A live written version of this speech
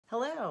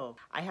Hello!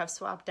 I have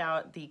swapped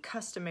out the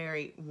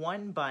customary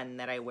one bun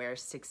that I wear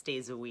 6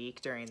 days a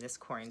week during this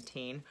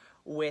quarantine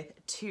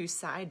with 2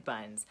 side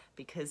buns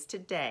because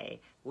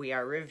today we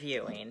are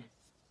reviewing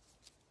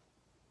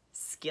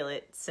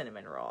Skillet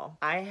cinnamon roll.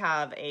 I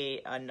have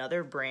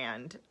another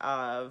brand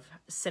of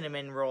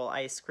cinnamon roll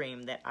ice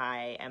cream that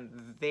I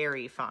am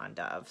very fond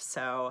of,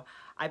 so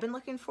I've been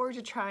looking forward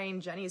to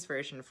trying Jeni's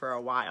version for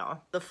a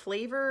while. The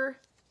flavor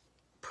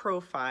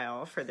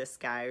profile for this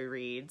guy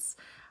reads,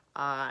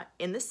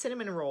 in the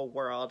cinnamon roll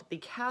world, the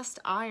cast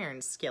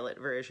iron skillet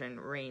version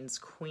reigns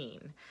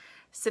queen.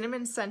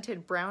 Cinnamon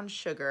scented brown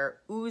sugar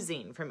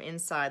oozing from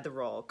inside the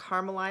roll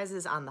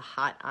caramelizes on the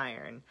hot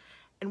iron.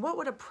 And what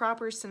would a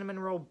proper cinnamon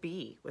roll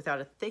be without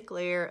a thick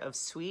layer of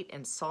sweet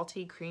and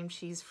salty cream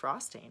cheese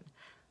frosting?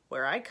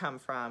 Where I come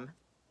from,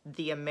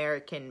 the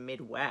American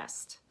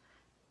Midwest,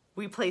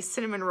 we place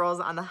cinnamon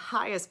rolls on the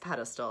highest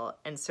pedestal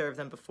and serve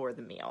them before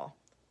the meal.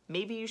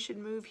 Maybe you should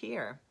move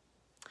here.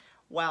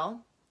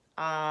 Well,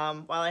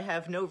 while I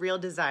have no real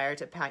desire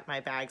to pack my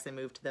bags and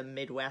move to the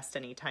Midwest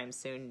anytime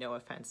soon, no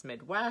offense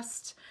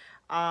Midwest,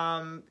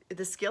 the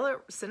Skillet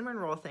cinnamon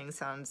roll thing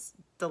sounds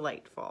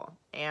delightful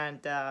and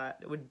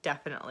would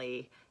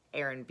definitely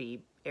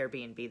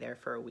Airbnb there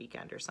for a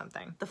weekend or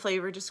something. The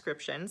flavor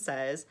description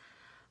says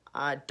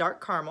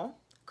dark caramel,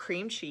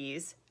 cream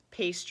cheese,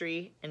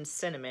 pastry, and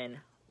cinnamon,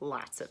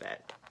 lots of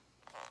it.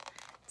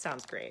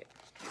 Sounds great.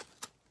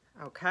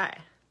 Okay.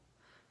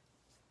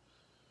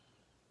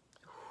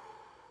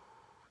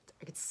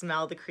 I could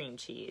smell the cream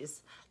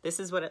cheese. This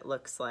is what it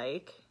looks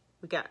like.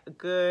 We got a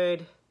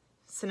good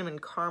cinnamon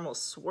caramel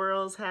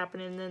swirls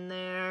happening in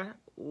there.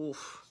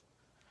 Oof.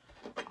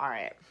 All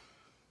right,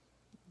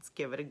 let's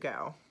give it a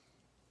go.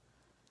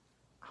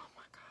 Oh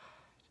my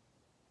God.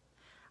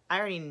 I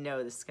already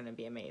know this is gonna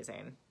be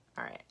amazing.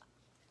 All right.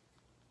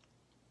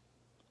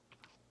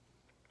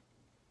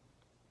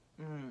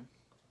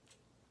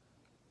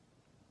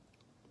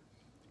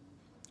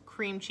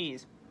 Cream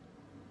cheese.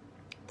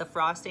 The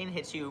frosting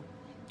hits you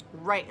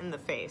right in the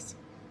face.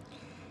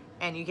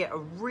 And you get a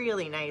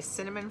really nice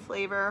cinnamon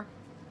flavor.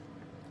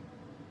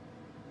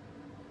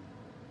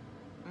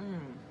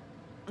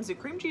 Is it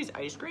cream cheese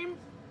ice cream?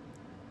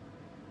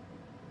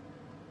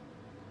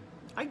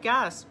 I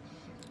guess.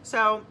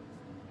 So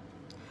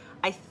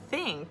I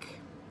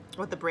think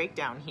what the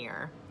breakdown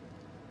here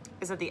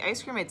is that the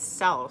ice cream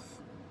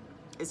itself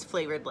is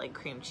flavored like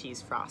cream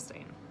cheese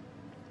frosting.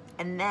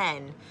 And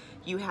then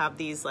you have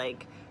these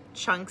like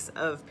chunks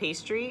of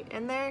pastry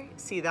in there,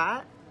 see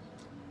that?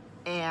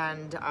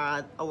 And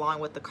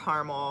along with the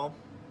caramel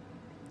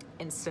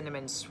and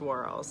cinnamon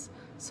swirls.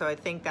 So I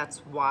think that's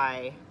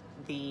why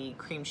the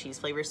cream cheese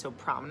flavor is so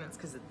prominent,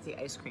 because it's the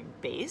ice cream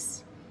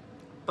base.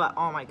 But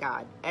oh my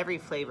God, every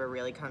flavor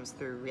really comes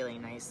through really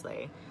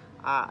nicely.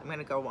 I'm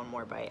gonna go one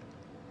more bite.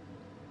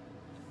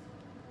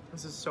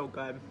 This is so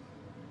good.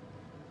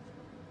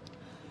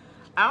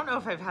 I don't know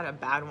if I've had a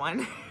bad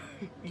one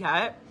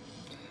yet.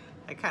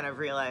 I kind of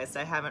realized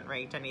I haven't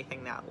ranked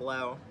anything that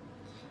low.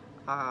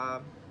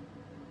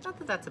 Not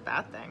that that's a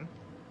bad thing.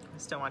 I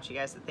still want you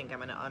guys to think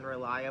I'm an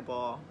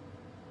unreliable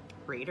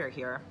rater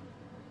here.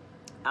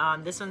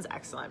 This one's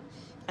excellent.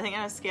 I think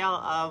on a scale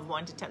of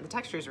 1 to 10, the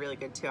texture is really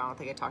good too. I don't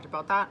think I talked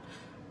about that.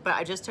 But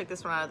I just took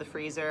this one out of the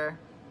freezer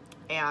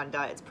and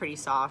it's pretty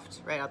soft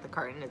right out the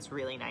carton. It's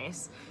really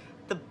nice.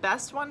 The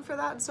best one for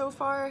that so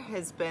far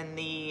has been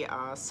the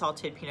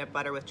salted peanut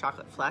butter with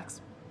chocolate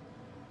flecks.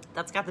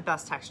 That's got the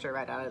best texture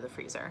right out of the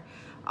freezer.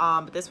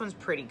 But this one's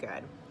pretty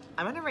good.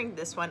 I'm gonna rank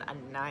this one a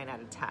 9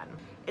 out of 10.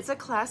 It's a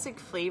classic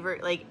flavor,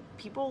 like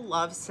people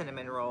love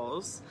cinnamon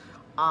rolls,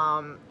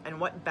 and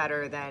what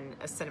better than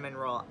a cinnamon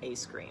roll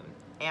ice cream?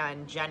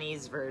 And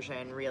Jeni's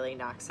version really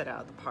knocks it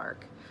out of the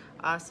park.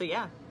 So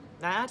yeah,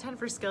 9 out of 10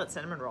 for Skillet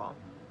cinnamon roll.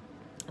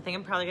 I think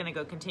I'm probably gonna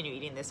go continue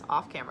eating this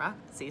off camera.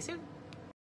 See you soon.